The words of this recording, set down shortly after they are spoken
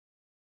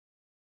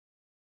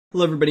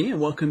Hello everybody and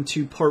welcome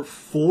to part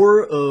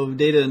 4 of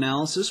data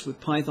analysis with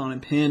Python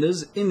and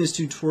Pandas. In this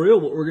tutorial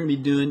what we're going to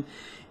be doing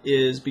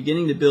is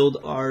beginning to build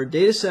our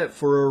data set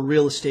for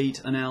real estate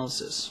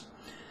analysis.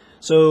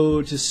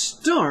 So to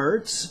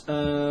start,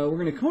 we're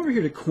going to come over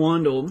here to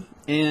Quandle,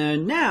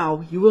 and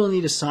now you will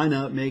need to sign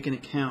up, make an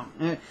account.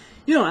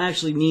 You don't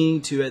actually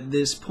need to at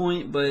this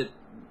point, but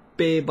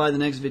by the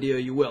next video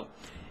you will.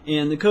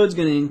 And the code's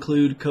going to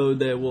include code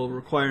that will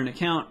require an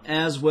account,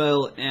 as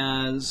well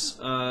as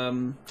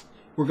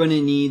we're going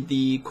to need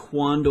the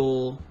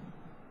Quandle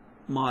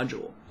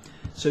module.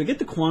 So to get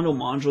the Quandle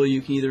module,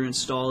 you can either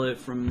install it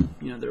from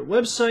their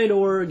website,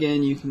 or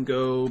again you can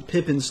go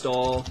pip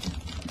install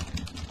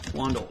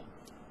Quandle.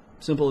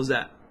 Simple as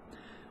that.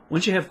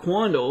 Once you have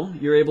Quandle,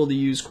 you're able to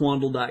use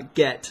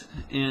quandle.get,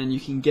 and you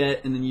can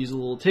get and then use a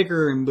little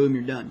ticker, and boom,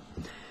 you're done.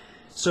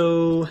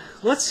 So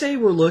let's say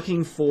we're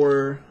looking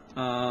for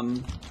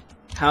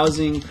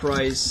housing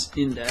price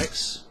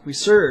index. We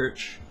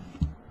search,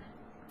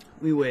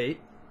 we wait,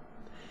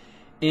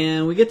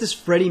 and we get this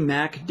Freddie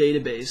Mac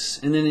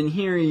database, and then in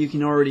here you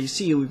can already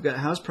see we've got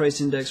house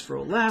price index for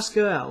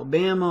Alaska,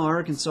 Alabama,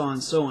 Arkansas,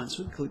 and so on.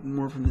 So we click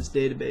more from this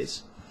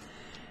database.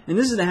 And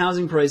this is the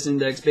housing price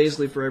index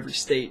basically for every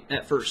state,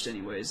 at first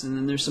anyways, and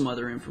then there's some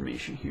other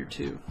information here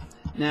too.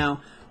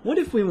 Now, what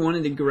if we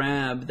wanted to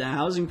grab the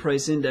housing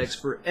price index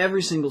for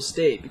every single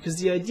state? Because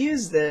the idea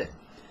is that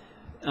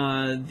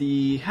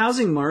the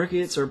housing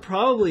markets are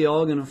probably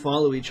all going to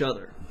follow each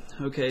other.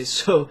 Okay,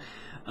 so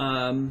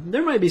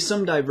there might be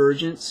some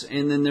divergence,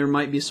 and then there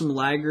might be some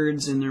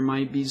laggards, and there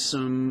might be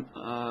some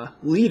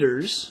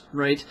leaders,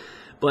 right?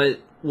 But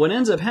what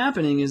ends up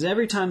happening is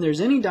every time there's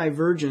any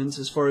divergence,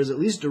 as far as at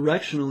least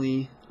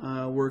directionally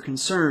we're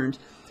concerned,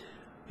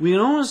 we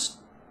can almost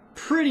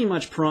pretty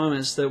much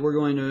promise that we're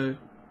going to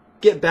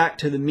get back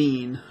to the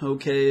mean,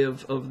 okay,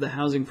 of the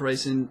housing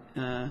price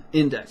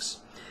index.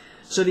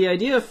 So the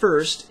idea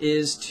first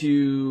is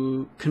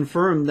to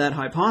confirm that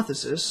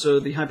hypothesis. So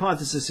the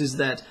hypothesis is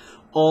that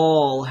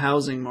all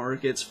housing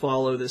markets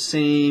follow the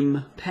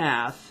same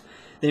path.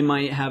 They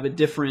might have a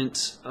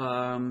different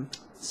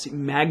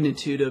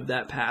magnitude of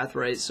that path,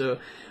 right? So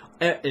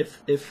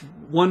if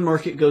one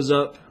market goes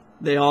up,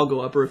 they all go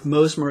up, or if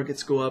most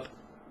markets go up,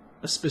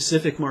 a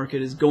specific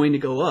market is going to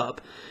go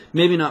up.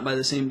 Maybe not by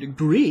the same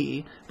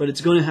degree, but it's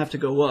going to have to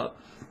go up.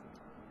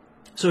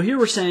 So here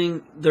we're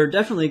saying they're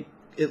definitely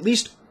at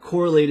least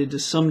correlated to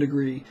some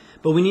degree,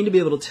 but we need to be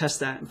able to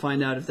test that and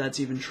find out if that's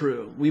even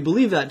true. We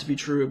believe that to be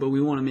true, but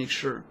we want to make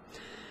sure.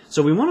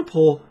 So we want to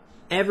pull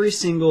every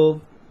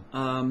single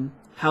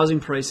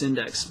housing price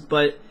index,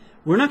 but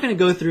we're not going to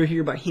go through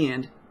here by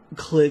hand.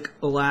 Click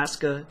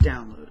Alaska,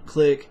 download.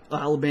 Click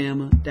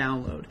Alabama,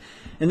 download.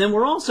 And then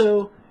we're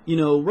also,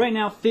 right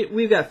now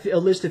we've got a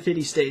list of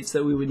 50 states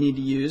that we would need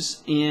to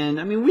use, and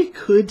I mean we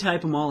could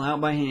type them all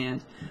out by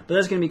hand, but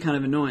that's going to be kind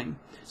of annoying.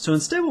 So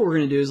instead what we're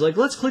going to do is,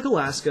 let's click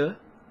Alaska,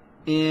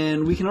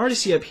 and we can already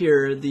see up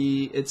here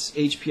it's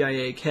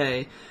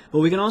HPIAK, but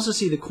we can also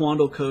see the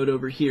Quandle code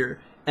over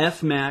here,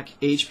 fmac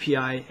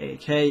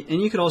HPIAK,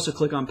 and you could also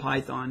click on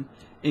Python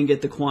and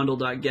get the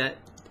quandle.get.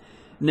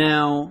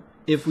 Now,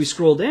 if we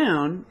scroll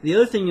down, the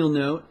other thing you'll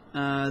note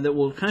that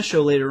we'll kind of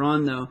show later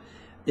on though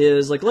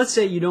is, let's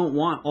say you don't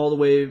want all the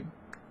way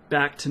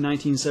back to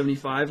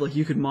 1975,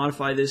 you could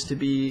modify this to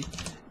be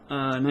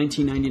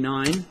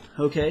 1999,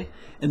 okay?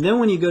 And then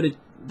when you go to,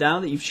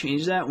 now that you've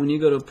changed that, when you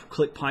go to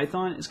click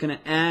Python, it's going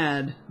to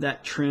add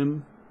that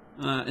trim,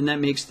 and that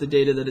makes the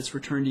data that it's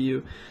returned to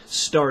you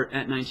start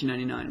at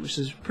 1999, which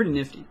is pretty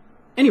nifty.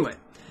 Anyway,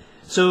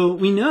 so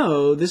we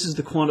know this is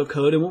the Quandle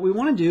code, and what we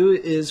want to do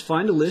is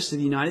find a list of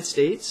the United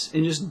States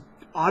and just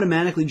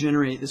automatically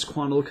generate this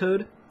Quandle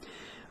code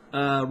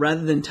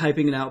rather than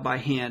typing it out by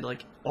hand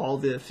like all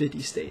the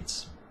 50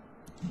 states.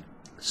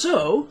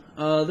 So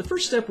the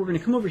first step, we're going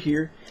to come over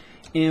here,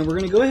 and we're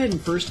going to go ahead and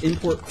first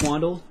import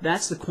Quandle.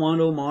 That's the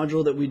Quandle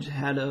module that we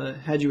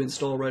had you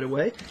install right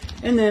away.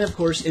 And then, of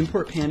course,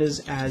 import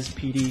pandas as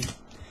PD.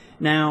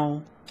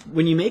 Now,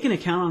 when you make an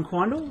account on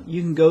Quandle,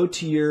 you can go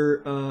to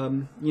your,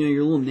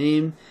 your little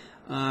name,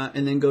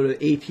 and then go to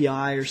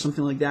API or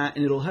something like that,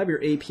 and it'll have your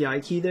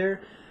API key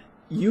there.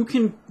 You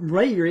can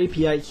write your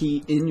API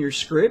key in your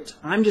script.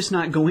 I'm just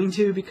not going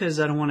to, because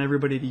I don't want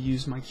everybody to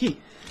use my key.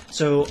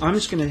 So I'm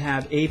just going to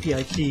have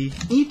API key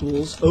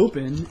equals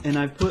open, and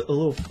I've put a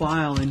little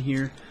file in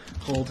here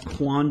called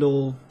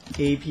Quandle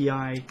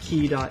API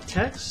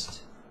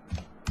key.text.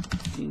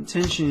 The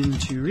intention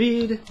to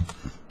read,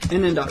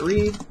 and then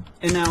 .read,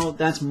 and now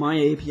that's my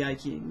API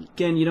key.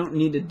 Again, you don't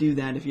need to do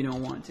that if you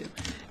don't want to.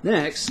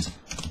 Next,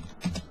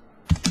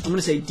 I'm going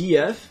to say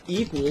df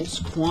equals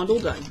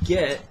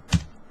quandle.get,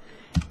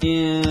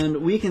 and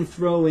we can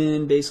throw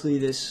in basically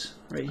this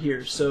right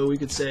here. So we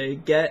could say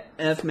get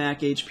fmac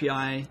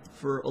HPI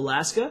for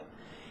Alaska,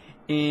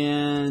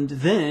 and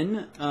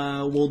then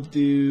we'll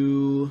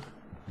do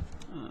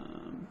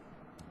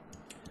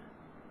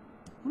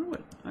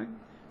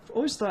I've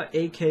always thought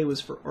AK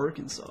was for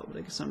Arkansas, but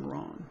I guess I'm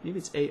wrong. Maybe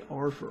it's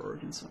AR for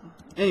Arkansas.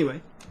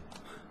 Anyway,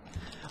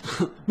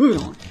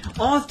 Moving on.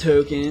 Auth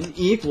token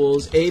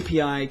equals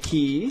API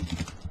key,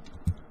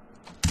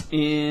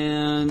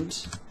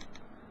 and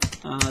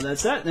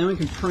that's that. Then we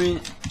can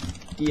print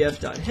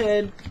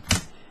ef.head,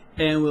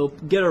 and we'll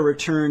get our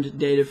returned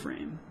data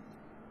frame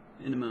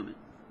in a moment.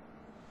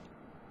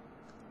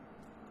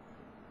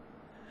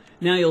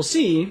 Now you'll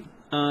see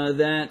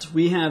that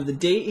we have the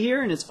date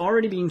here, and it's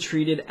already being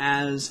treated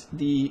as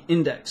the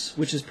index,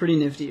 which is pretty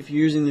nifty. If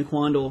you're using the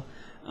Quandl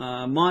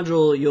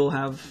module, you'll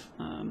have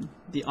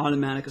the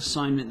automatic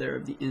assignment there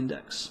of the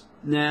index.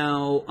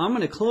 Now I'm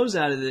going to close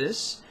out of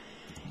this,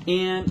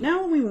 and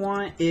now what we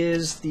want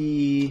is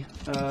the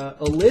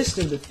a list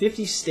of the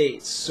 50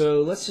 states.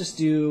 So let's just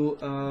do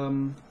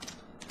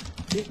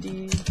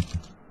 50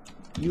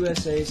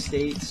 USA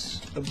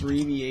states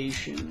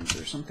abbreviations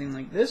or something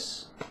like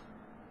this.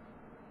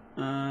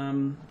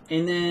 And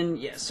then,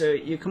 yeah, so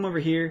you come over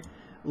here,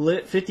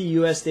 50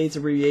 US states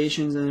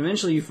abbreviations, and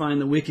eventually you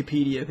find the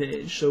Wikipedia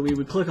page. So we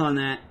would click on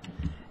that,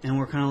 and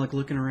we're kind of like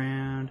looking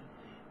around,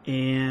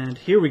 and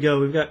here we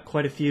go. We've got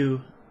quite a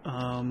few.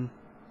 I'm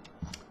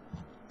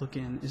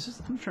trying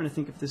to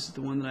think if this is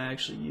the one that I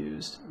actually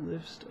used.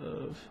 List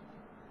of.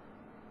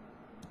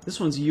 This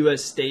one's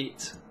US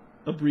state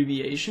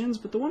abbreviations,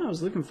 but the one I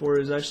was looking for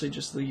is actually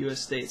just the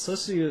US states. So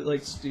let's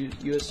do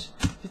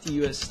 50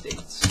 US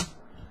states.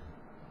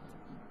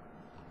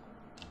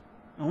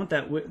 I want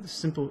that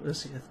simple. Let's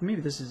see.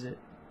 Maybe this is it.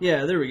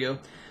 Yeah, there we go.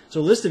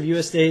 So list of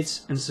U.S.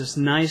 states, and it's this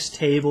nice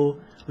table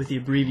with the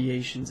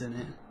abbreviations in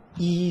it.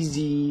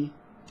 Easy.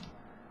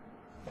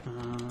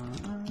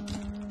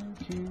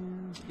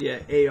 Yeah,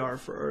 AR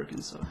for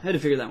Arkansas. I had to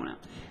figure that one out.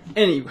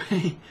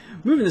 Anyway,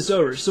 moving this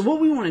over. So what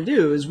we want to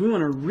do is we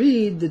want to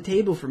read the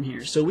table from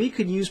here. So we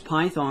could use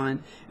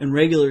Python and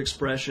regular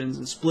expressions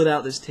and split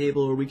out this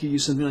table, or we could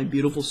use something like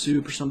Beautiful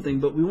Soup or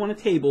something, but we want a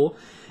table,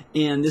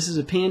 and this is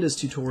a Pandas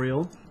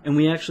tutorial, and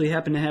we actually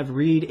happen to have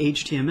read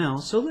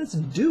HTML, so let's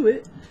do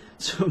it.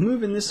 So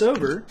moving this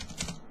over,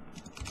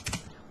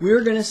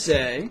 we're going to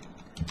say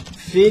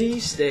 50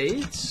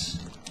 states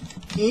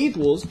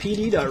equals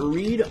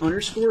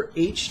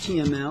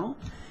pd.read_HTML,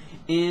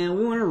 and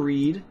we want to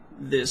read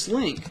this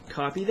link.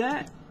 Copy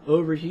that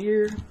over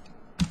here,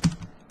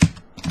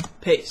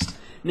 paste.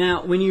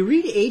 Now, when you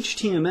read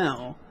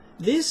HTML,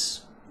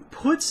 this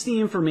puts the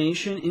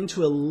information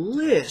into a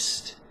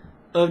list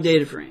of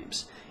data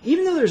frames.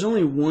 Even though there's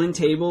only one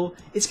table,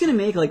 it's going to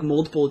make like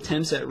multiple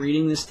attempts at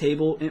reading this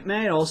table. It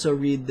might also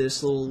read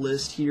this little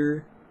list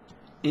here,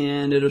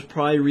 and it'll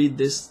probably read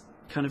this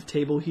kind of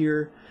table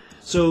here.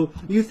 So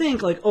you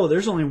think like, oh,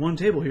 there's only one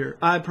table here.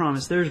 I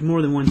promise there's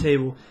more than one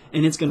table,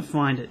 and it's going to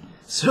find it.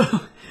 So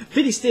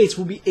 50 states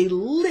will be a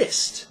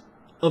list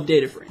of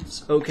data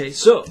frames. Okay,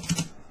 so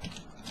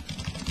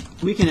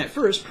we can at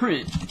first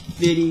print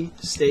 50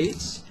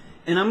 states.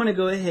 And I'm going to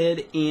go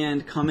ahead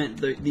and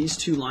comment these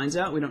two lines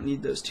out. We don't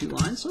need those two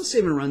lines. So let's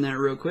save and run that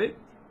real quick.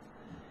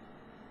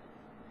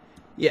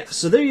 Yeah,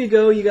 so there you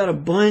go. You got a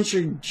bunch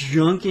of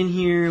junk in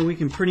here. We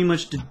can pretty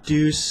much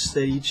deduce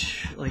that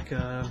each, like,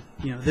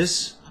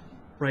 this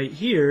right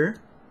here,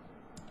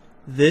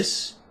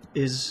 this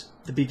is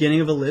the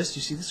beginning of a list.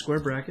 You see the square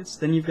brackets.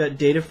 Then you've got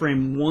data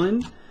frame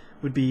 1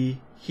 would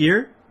be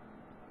here.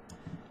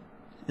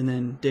 And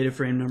then data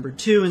frame number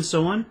 2 and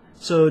so on.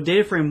 So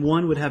data frame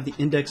 1 would have the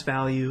index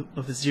value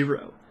of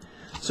 0.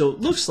 So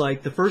it looks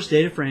like the first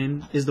data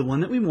frame is the one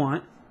that we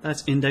want.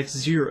 That's index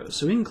 0.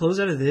 So we can close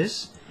out of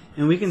this,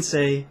 and we can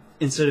say,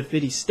 instead of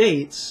 50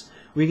 states,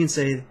 we can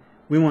say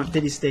we want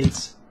 50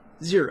 states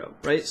 0,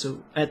 right?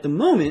 So at the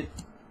moment,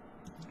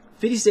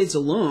 50 states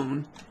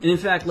alone, and in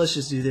fact, let's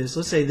just do this.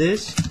 Let's say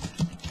this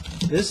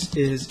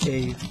is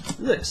a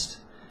list.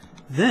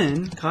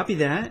 Then copy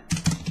that,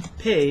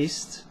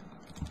 paste,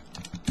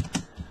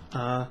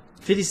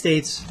 50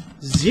 states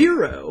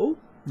 0,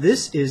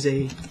 this is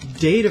a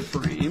data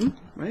frame,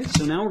 right?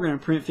 So now we're going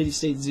to print 50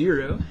 states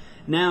 0.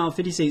 Now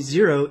 50 states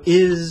 0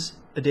 is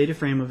a data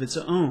frame of its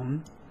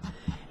own.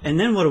 And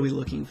then what are we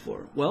looking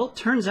for? Well, it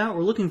turns out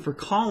we're looking for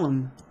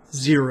column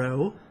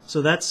 0.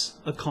 So that's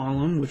a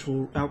column which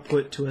will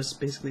output to us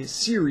basically a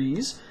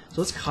series.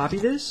 So let's copy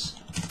this,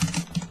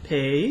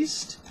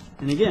 paste,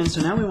 and again,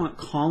 so now we want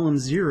column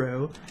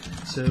 0.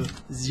 So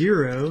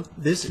 0,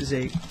 this is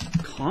a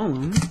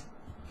column.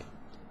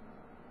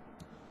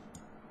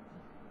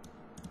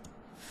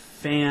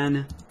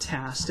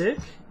 Fantastic.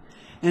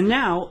 And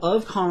now,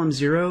 of column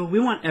 0, we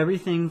want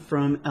everything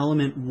from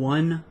element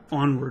 1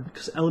 onward,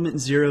 because element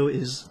 0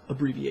 is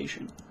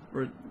abbreviation,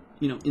 or,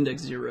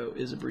 index 0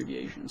 is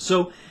abbreviation.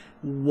 So,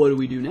 what do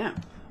we do now?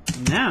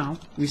 Now,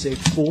 we say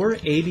for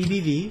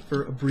ABBV,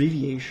 for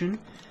abbreviation.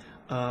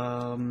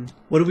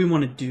 What do we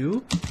want to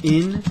do?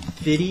 In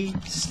 50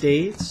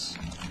 states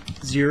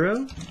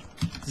 0,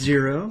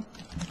 0,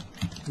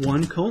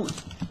 1 colon.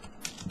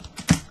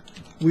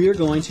 We are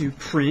going to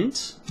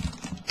print,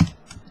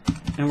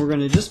 and we're going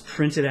to just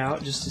print it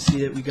out just to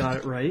see that we got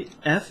it right.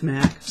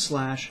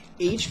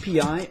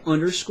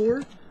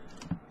 fmac/hpi_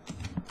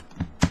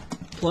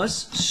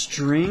 plus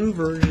string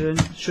version,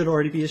 should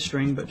already be a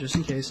string, but just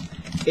in case,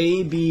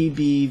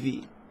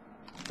 ABBV.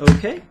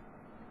 Okay.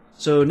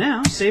 So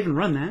now, save and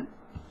run that.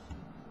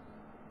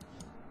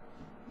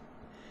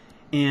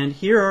 And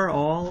here are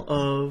all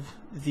of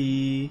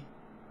the,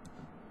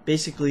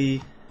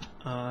 basically,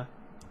 I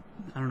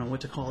don't know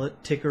what to call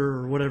it, ticker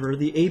or whatever,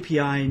 the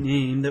API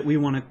name that we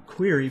want to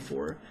query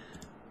for,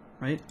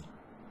 right?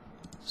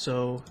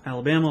 So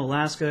Alabama,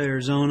 Alaska,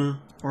 Arizona,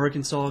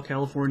 Arkansas,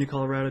 California,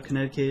 Colorado,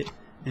 Connecticut,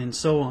 and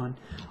so on,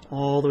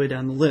 all the way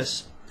down the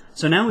list.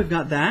 So now we've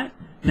got that.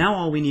 Now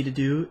all we need to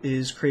do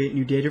is create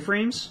new data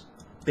frames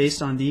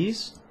based on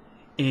these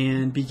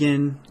and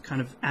begin kind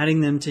of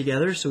adding them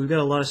together. So we've got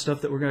a lot of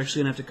stuff that we're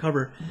actually going to have to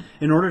cover.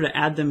 In order to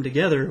add them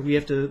together, we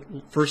have to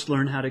first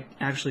learn how to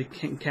actually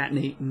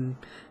concatenate and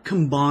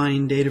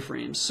combine data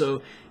frames.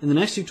 So in the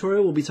next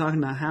tutorial, we'll be talking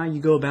about how you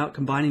go about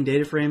combining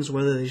data frames,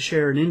 whether they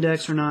share an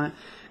index or not,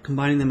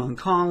 combining them on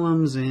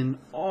columns, and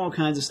all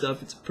kinds of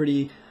stuff. It's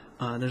pretty,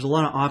 there's a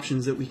lot of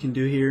options that we can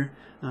do here.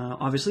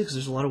 Obviously, because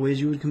there's a lot of ways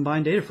you would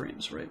combine data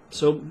frames, right?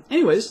 So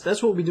anyways,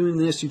 that's what we'll be doing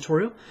in this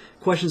tutorial.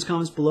 Questions,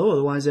 comments below.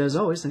 Otherwise, as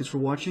always, thanks for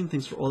watching.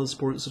 Thanks for all the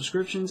support and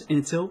subscriptions. And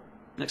until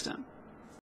next time.